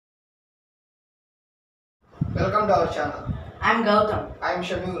Welcome to our channel. I'm Gautam. I am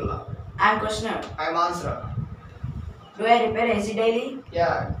Shamiullah. I'm questioner. I am Ansra. Do I repair AC daily?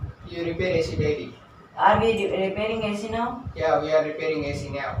 Yeah, you repair AC daily. Are we repairing AC now? Yeah, we are repairing AC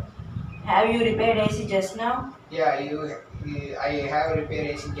now. Have you repaired AC just now? Yeah, I have repaired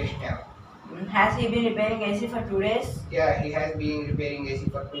AC just now. Has he been repairing AC for 2 days? Yeah, he has been repairing AC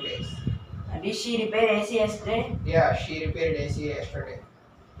for 2 days. Did she repair AC yesterday? Yeah, she repaired AC yesterday.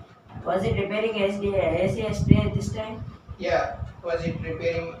 Was it repairing AC yesterday at this time? Yeah, was it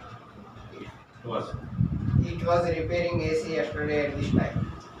repairing? Was. It was repairing AC yesterday at this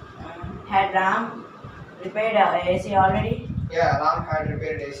time. Had Ram repaired AC already? Yeah, Ram had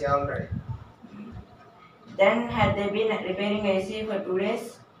repaired AC already. Then had they been repairing AC for 2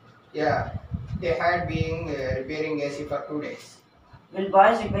 days? Yeah, they had been repairing AC for 2 days. Will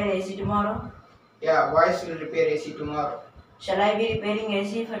boys repair AC tomorrow? Yeah, boys will repair AC tomorrow. Shall I be repairing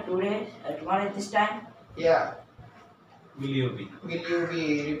AC for 2 days tomorrow at this time? Yeah, Will you be will you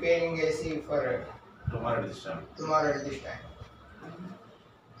be repairing AC for tomorrow this time? tomorrow at this time?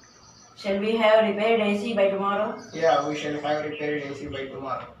 Shall we have repaired AC by tomorrow? Yeah, we shall have repaired AC by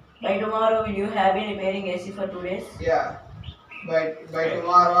tomorrow. By tomorrow, will you have been repairing AC for 2 days? Yeah, but by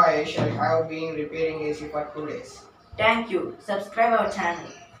tomorrow I shall have been repairing AC for 2 days. Thank you. Subscribe our channel.